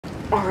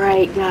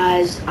Alright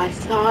guys, I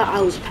thought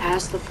I was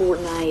past the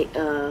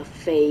Fortnite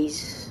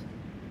phase.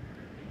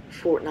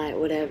 Fortnite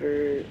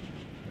whatever.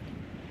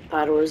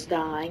 Thought it was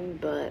dying,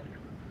 but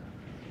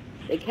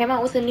they came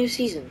out with a new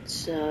season,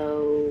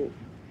 so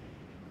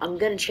I'm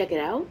gonna check it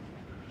out.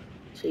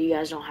 So you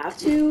guys don't have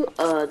to.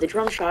 The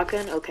drum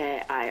shotgun,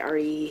 okay, I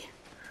already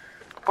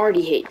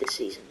hate this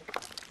season.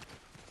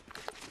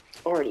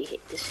 Already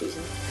hate this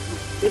season.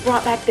 They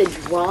brought back the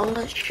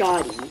drum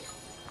shoddy.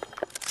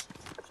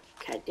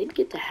 Okay, I did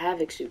get the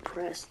Havoc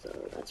suppressed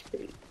though. That's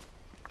pretty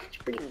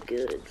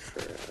good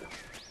for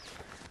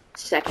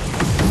second.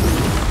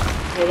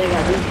 Hey, they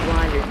got these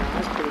blinders now.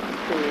 That's pretty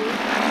cool.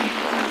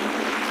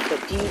 But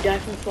do you die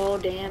from fall?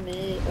 Damn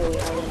it. Oh, I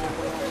don't know.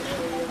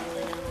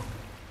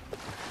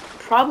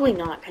 Probably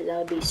not, because that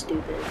would be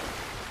stupid.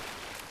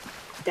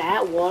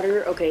 That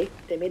water, okay,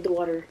 they made the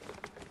water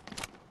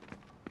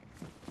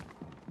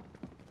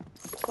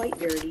quite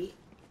dirty.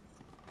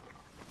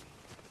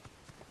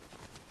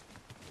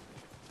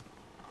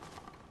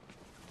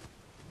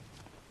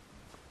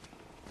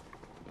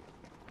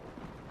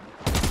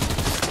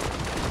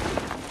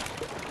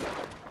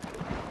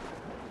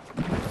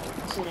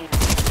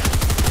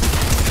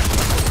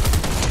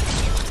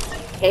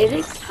 Hey,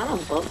 they kind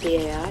of buffed the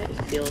AI,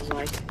 it feels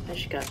like. I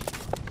just got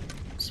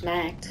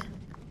smacked.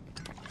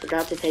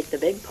 Forgot to take the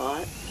big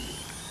pot.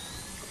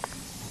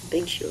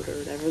 Big shield or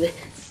whatever they...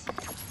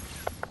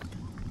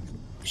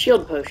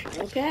 Shield potion,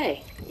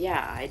 okay.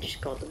 Yeah, I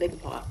just got the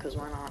big pot, because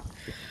why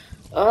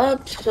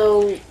not?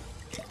 So...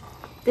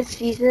 This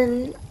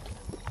season...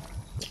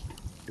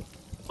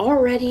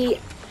 Already,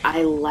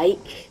 I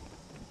like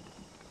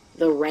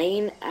the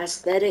rain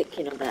aesthetic,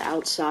 you know, the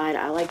outside.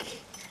 I like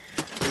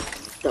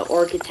the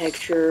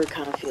architecture,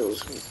 kind of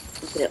feels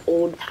a bit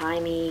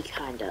old-timey,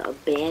 kind of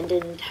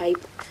abandoned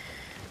type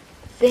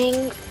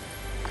thing.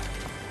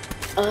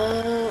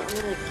 I'm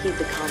gonna keep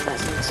the combat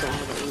since I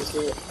haven't used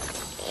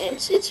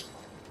it.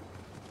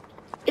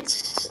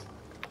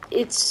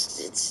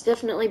 It's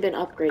definitely been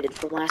upgraded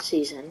from last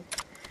season,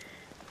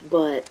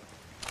 but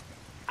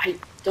I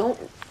don't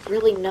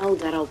really know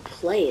that I'll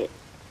play it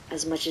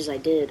as much as I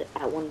did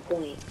at one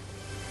point.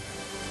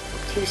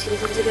 2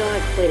 seasons ago, I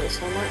played it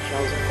so much,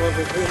 I was like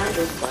level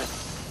 300, but,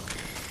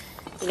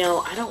 you know,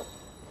 I don't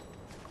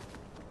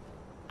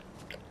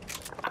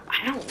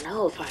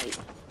know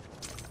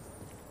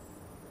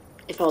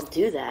if I'll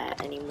do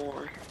that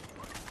anymore.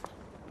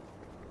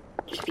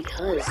 Just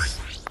because.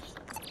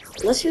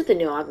 Let's see what the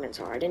new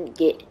augments are. I didn't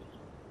get any.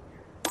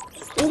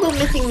 We'll go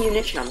missing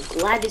munition. I'm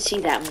glad to see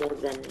that more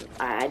than...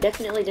 I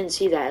definitely didn't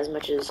see that as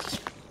much as...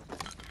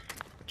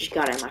 Just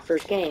got it in my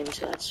first game,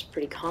 so that's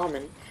pretty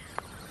common.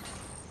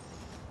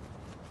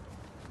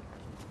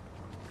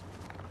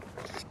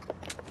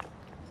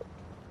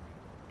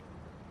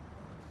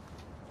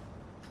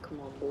 Come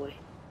on, boy.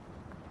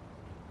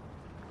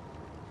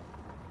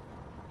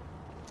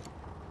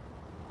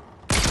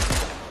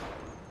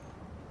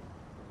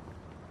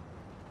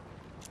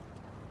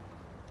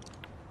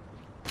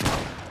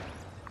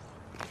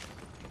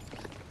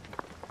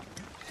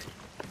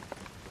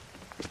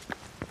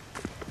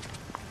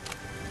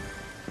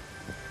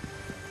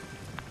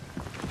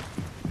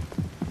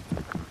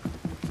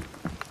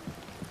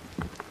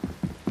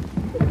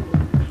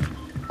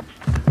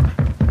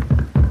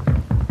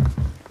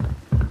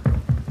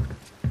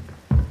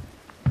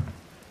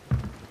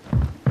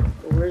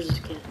 Where's this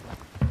kid?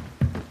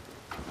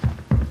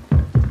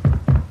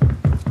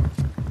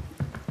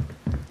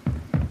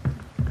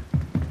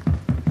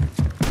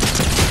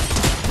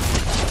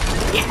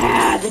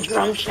 Yeah, the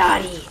drum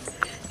shoddy.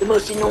 The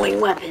most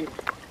annoying weapon.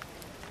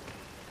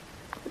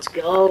 Let's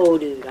go,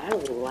 dude. I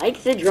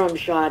like the drum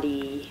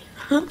shoddy.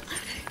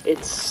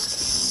 It's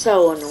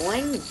so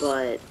annoying,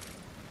 but...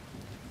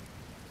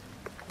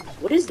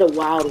 What is the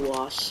wild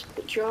wasp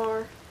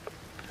jar?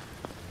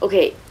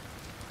 Okay.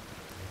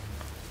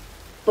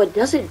 But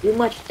does it do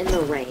much in the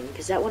rain?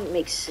 Because that wouldn't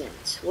make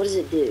sense. What does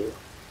it do?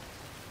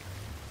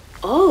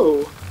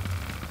 Oh!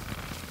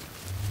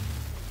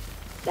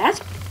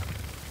 That's...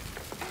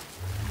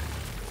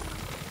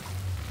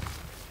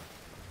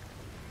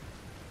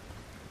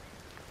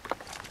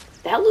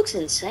 That looks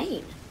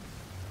insane.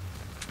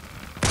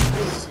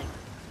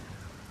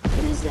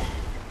 What is that?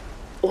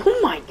 Oh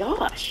my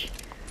gosh!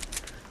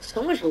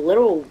 So much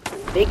little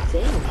big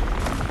thing.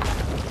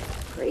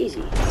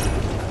 Crazy.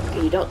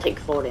 Okay, you don't take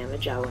full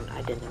damage,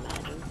 I didn't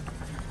imagine.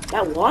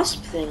 That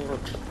wasp thing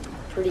looks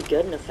pretty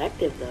good and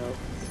effective though.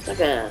 It's like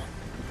a...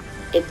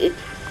 It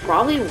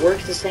probably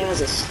works the same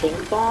as a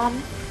stink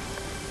bomb.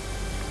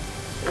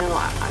 You know,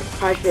 I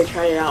probably should have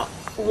tried it out.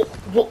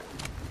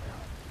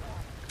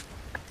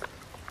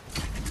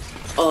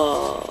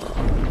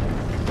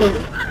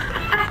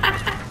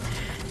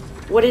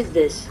 What is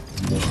this?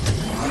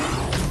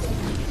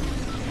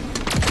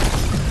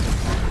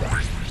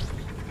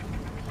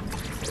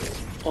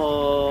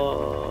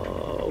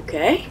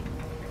 Okay.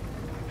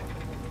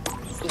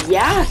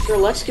 Yeah, sure,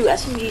 let's do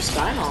SMG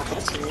Spine-Off,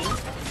 that's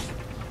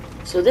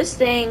new. So this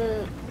thing...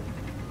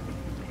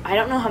 I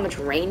don't know how much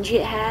range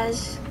it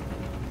has.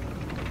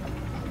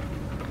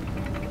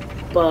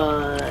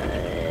 but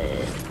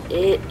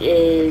it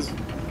is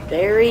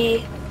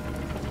very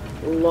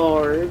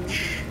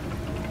large.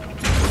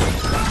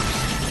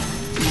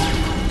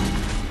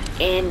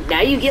 And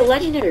now you get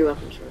legendary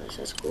weapons from this.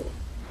 That's cool.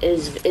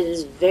 It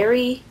is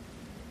very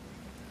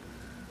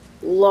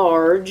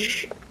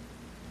large.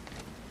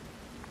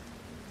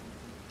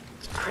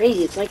 It's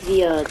crazy. It's like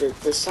the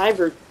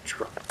cyber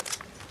truck.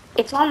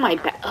 It's on my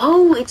back.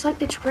 Oh, it's like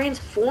the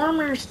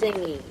Transformers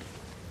thingy.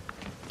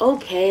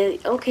 Okay,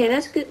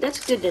 that's good.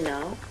 That's good to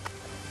know.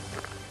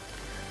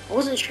 I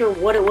wasn't sure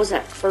what it was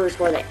at first,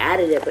 why they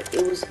added it, but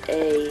it was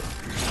a.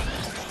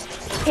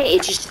 Okay,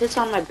 it just sits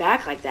on my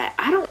back like that.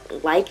 I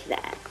don't like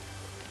that.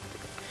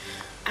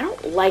 I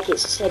don't like it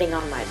sitting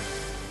on my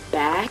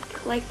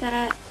back like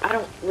that. I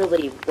don't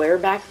really wear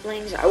back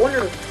blings. I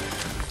wonder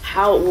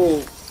how it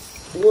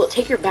will it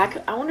take your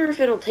back. I wonder if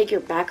it'll take your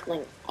back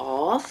bling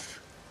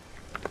off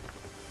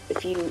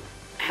if you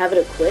have it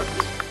equipped.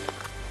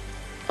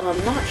 I'm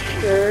not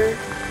sure.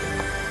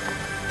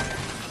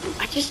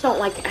 I just don't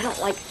like. I don't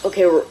like.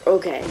 Okay,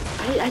 okay.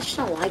 I just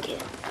don't like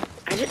it.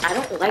 I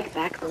don't like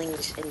back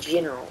blings in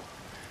general.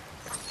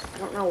 I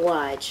don't know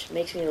why. It just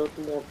makes me look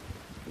more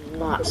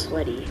not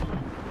sweaty.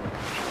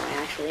 I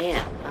actually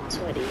am not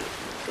sweaty.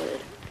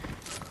 Good.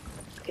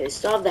 Okay,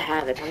 still have the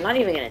Havoc. I'm not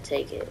even gonna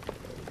take it.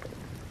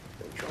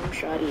 The drum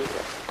shotty is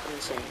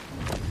insane.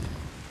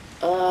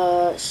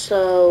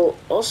 So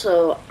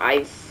also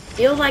I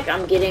feel like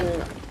I'm getting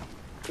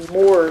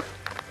more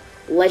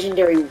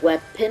legendary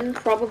weapon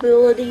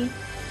probability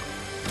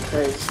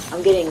because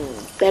I'm getting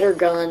better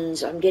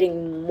guns. I'm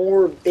getting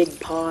more big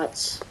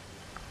pots.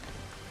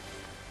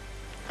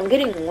 I'm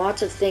getting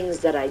lots of things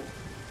that I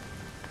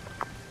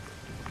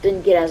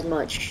didn't get as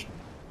much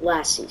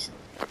last season.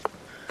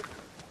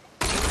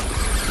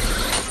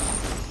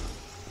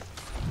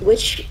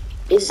 Which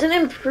is an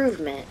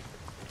improvement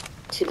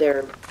to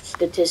their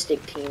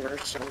statistic team or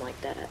something like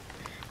that.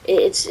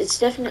 It's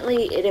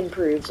definitely, it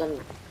improves. I'm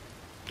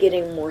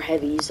getting more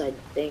heavies, I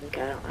think.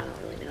 I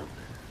don't really know.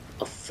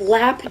 A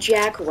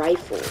flapjack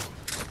rifle.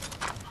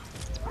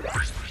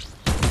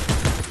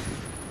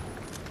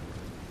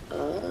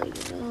 You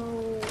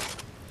know,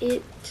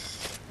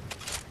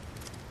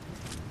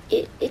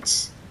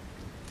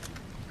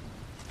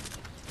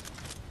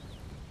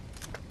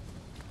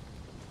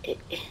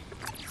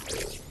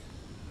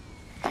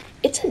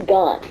 it's a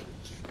gun.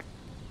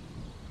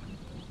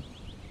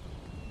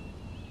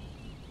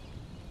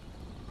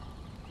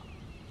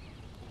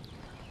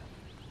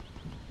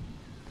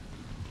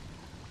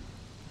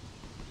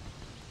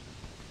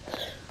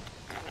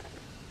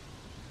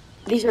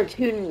 These are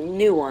two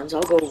new ones.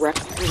 I'll go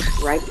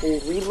rifle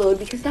reload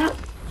because that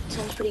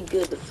sounds pretty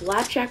good. The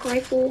flapjack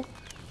rifle.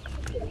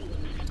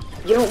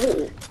 You know,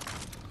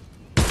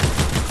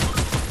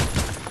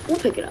 we'll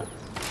pick it up.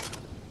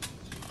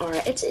 All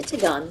right, it's a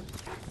gun,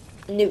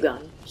 new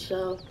gun.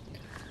 So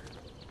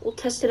we'll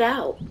test it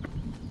out.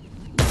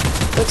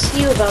 Let's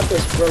see about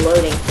this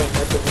reloading thing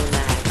with the new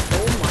mag.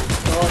 Oh my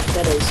gosh,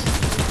 that is.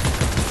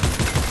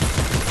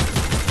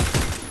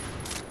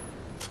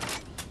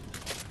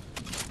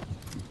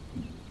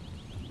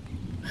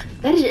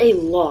 That is a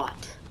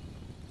lot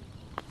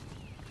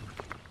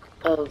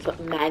of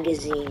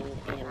magazine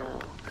ammo.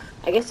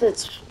 I guess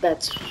that's.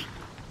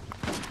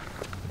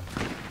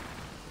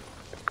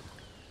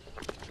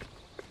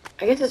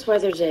 I guess that's why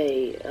there's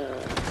a.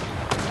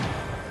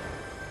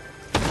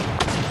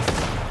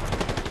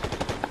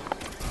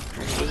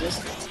 Is this?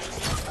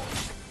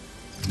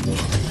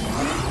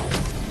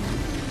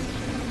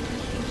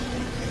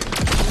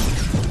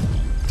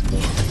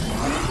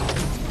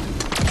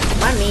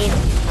 I mean.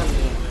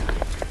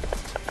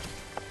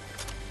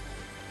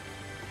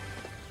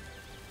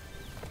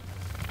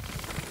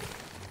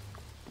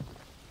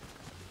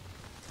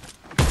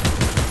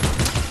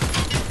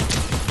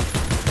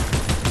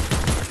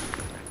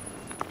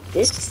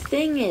 This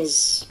thing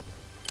is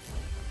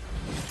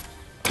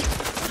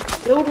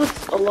filled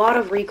with a lot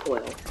of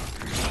recoil.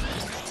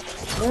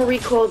 More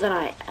recoil than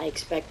I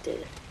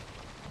expected.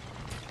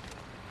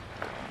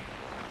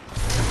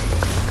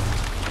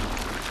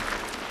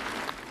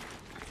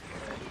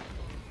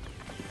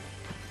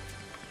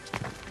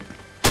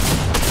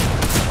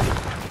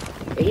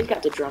 Yeah, he's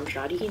got the drum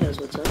shotty. He knows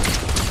what's up.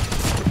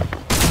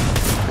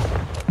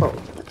 Oh,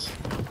 what?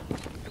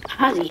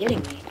 How's he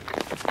hitting me?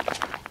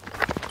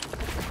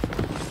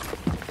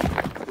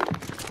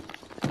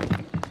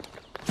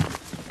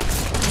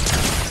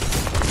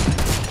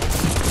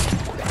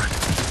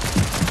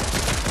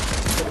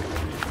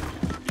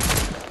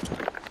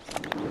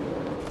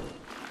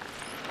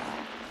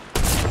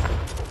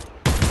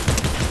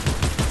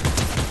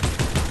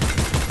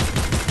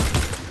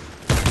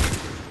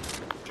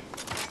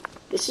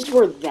 This is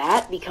where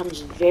that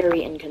becomes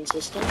very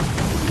inconsistent.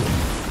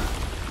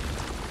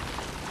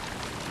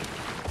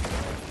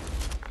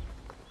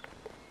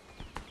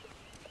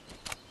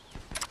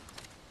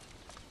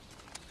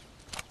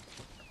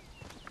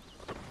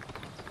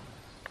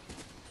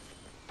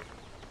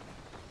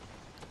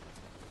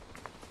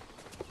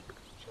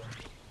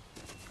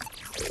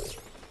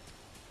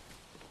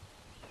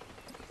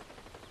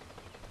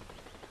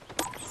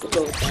 We'll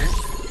go with that.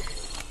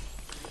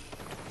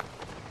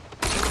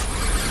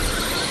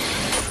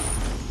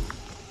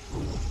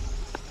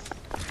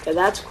 Okay,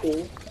 that's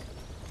cool.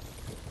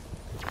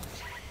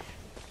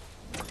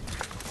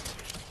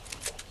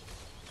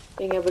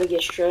 Being able to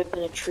get straight up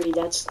in a tree,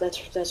 that's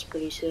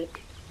pretty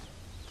sick.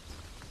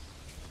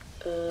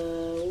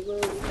 We'll go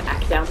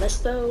back down this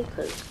though,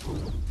 cause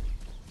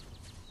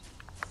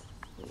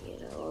you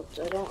know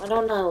I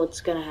don't know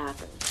what's gonna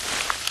happen.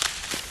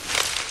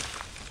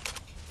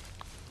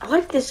 I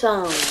like this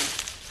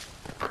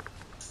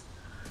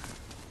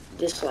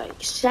this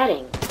like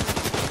setting.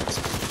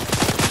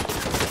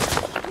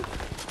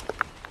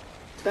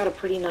 It's got a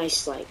pretty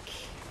nice like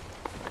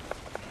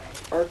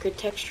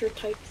architecture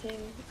type thing.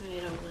 I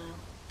don't know.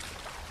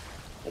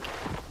 Like,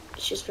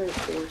 it's just very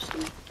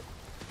foresty.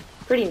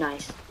 Pretty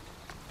nice.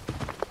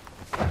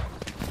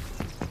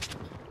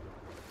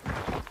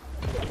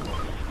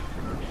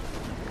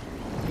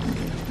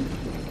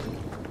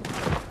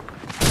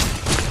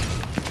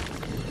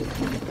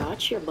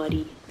 Gotcha,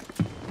 buddy.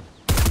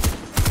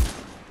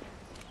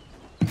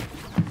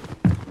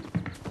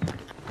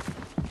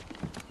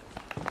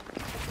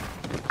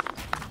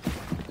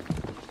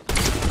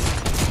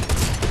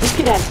 This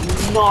kid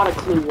has not a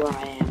clue where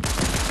I am.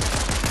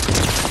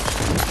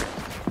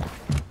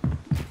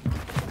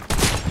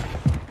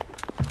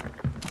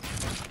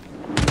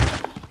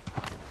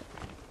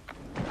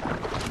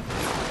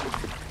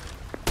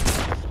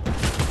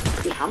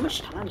 Dude, how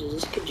much time is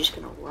this kid just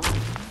gonna run?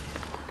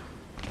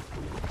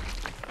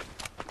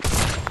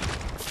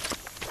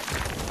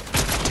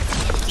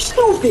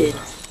 Stupid!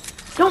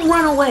 Don't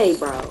run away,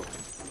 bro.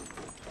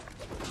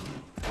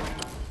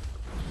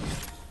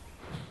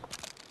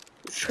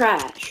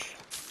 Trash.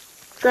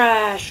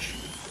 Trash.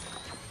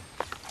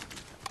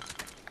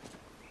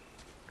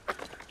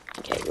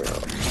 Okay, bro.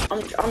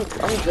 I'm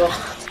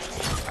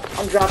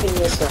dropping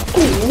this up.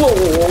 Ooh, whoa,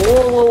 whoa, whoa,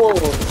 whoa, whoa,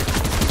 whoa.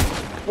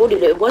 What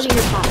did it? It wasn't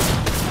your time.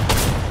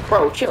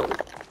 Bro, chill.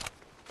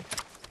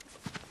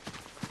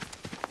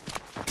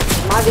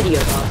 It's my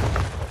video, dog.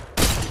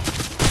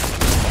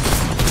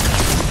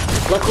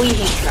 Luckily,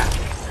 he's trapped.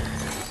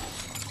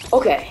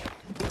 Okay.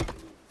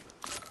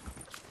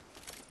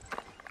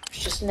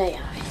 It's just an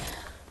AI.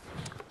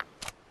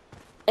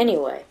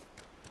 Anyway,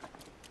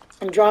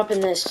 I'm dropping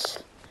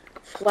this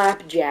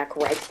flapjack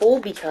rifle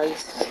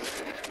because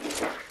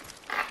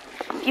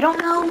if you don't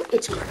know,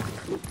 it's crap.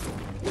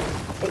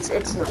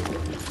 It's nothing.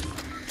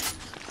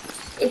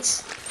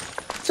 It's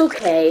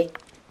okay.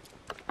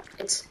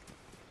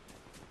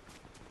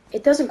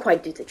 It doesn't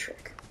quite do the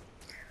trick.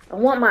 I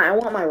want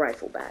my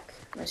rifle back.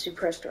 My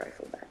suppressed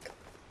rifle back.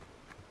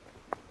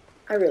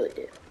 I really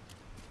do.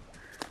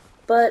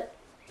 But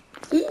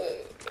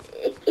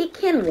it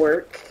can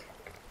work.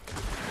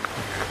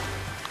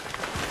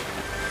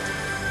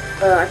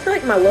 I feel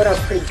like my loadout's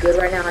pretty good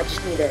right now. I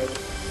just need a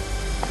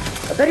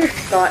better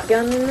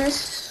shotgun than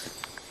this,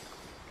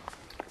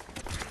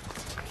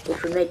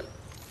 which would make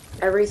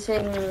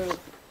everything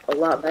a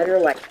lot better.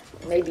 Like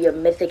maybe a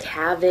Mythic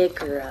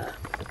Havoc or a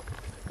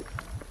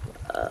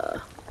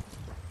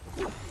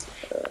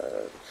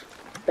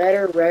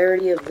better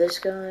rarity of this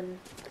gun.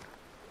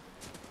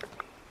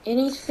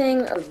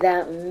 Anything of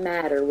that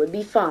matter would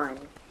be fine.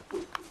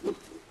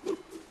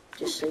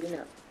 Just so you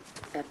know.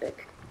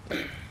 Epic.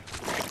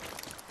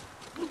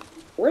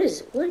 What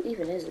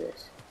even is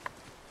this?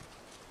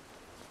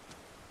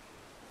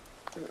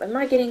 Am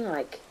I getting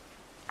like...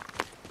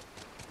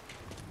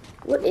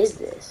 What is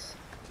this?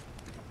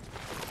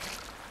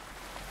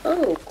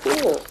 Oh,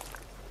 cool.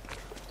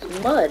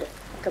 It's mud.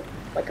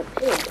 Like a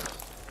pig.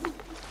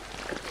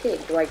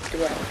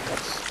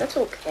 That's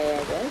okay,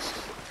 I guess.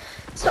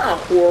 It's not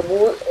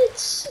horrible.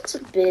 It's a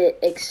bit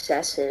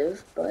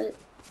excessive, but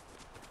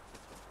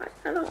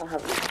I don't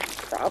have a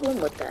problem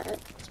with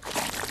that.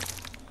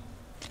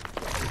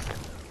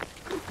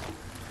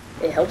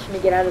 It helps me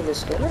get out of the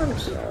storm,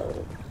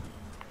 so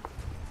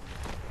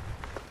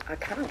I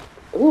kind of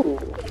ooh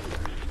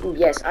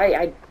yes,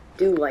 I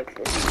do like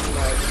this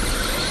like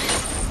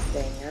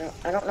thing.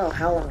 I don't know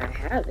how long I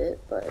have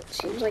it, but it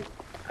seems like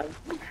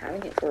I've been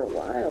having it for a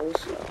while,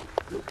 so...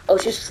 Oh,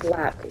 it's just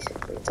slap,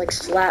 basically. It's like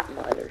slap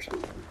mud or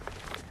something.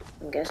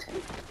 I'm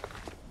guessing.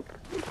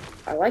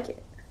 I like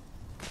it.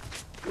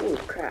 Ooh,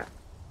 crap.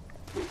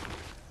 I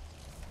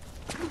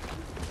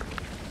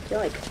feel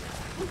like...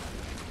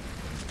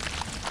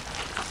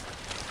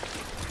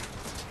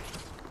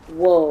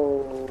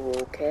 Whoa,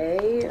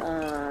 okay.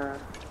 I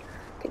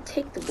could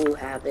take the blue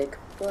havoc,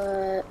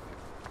 but...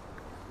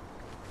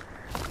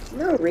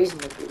 no reason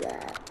to do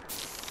that.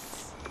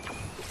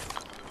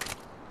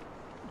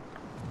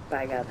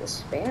 I got the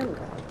spam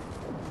gun.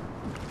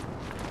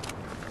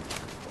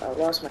 I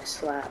lost my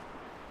slap.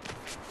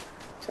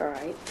 It's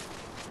alright.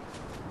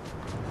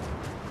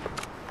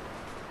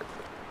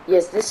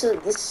 Yes, this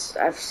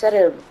I've said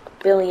it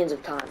billions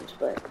of times,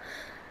 but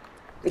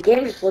the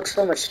game just looks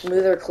so much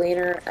smoother,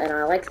 cleaner, and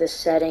I like this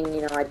setting.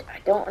 You know, I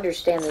don't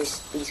understand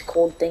these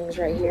cold things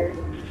right here,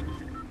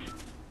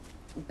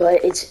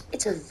 but it's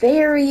a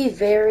very,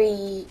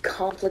 very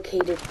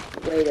complicated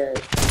way to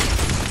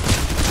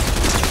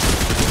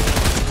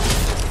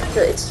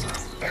So it's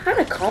kind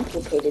of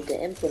complicated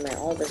to implement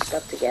all this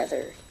stuff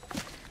together.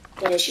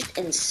 And it's just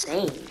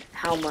insane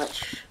how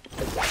much,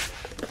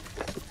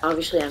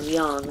 obviously I'm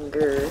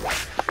younger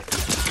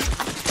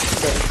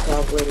than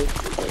probably,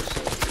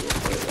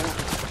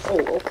 oh,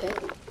 okay.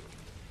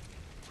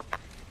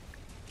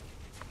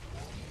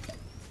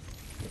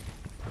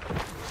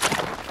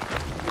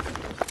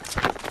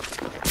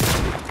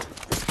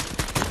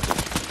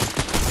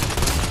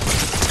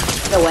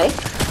 No way.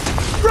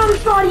 Drum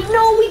shotty,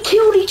 no, we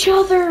killed each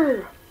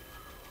other!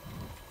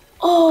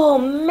 Oh,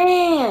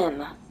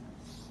 man.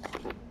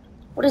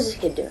 What is this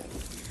kid doing?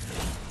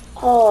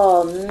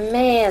 Oh,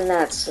 man,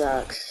 that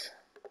sucks.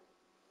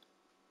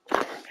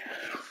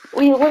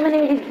 We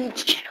eliminated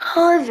each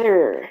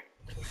other.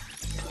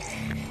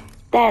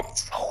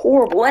 That's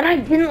horrible. And I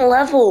didn't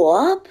level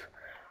up?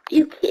 Are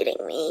you kidding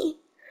me?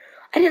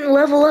 I didn't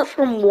level up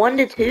from 1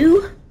 to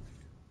 2?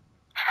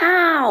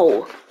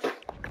 How?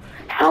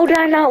 How did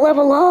I not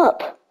level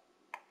up?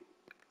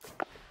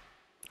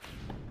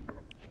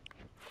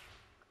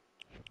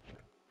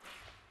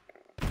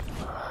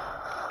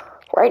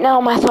 Right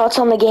now, my thoughts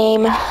on the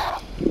game.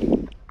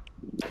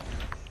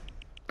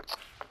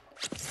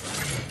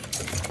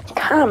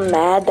 Kind of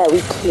mad that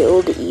we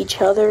killed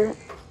each other.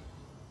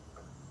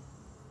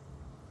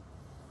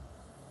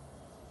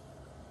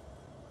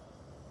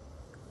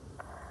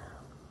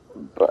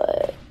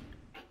 But,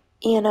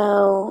 you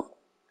know,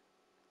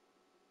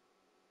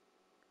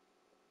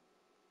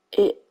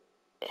 it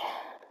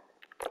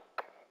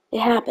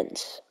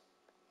happens.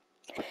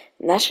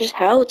 And that's just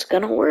how it's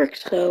gonna work,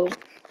 so,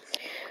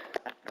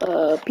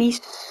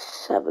 peace.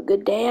 Have a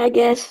good day, I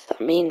guess.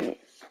 I mean,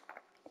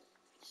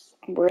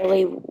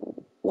 really,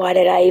 why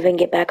did I even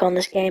get back on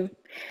this game?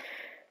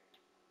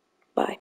 Bye.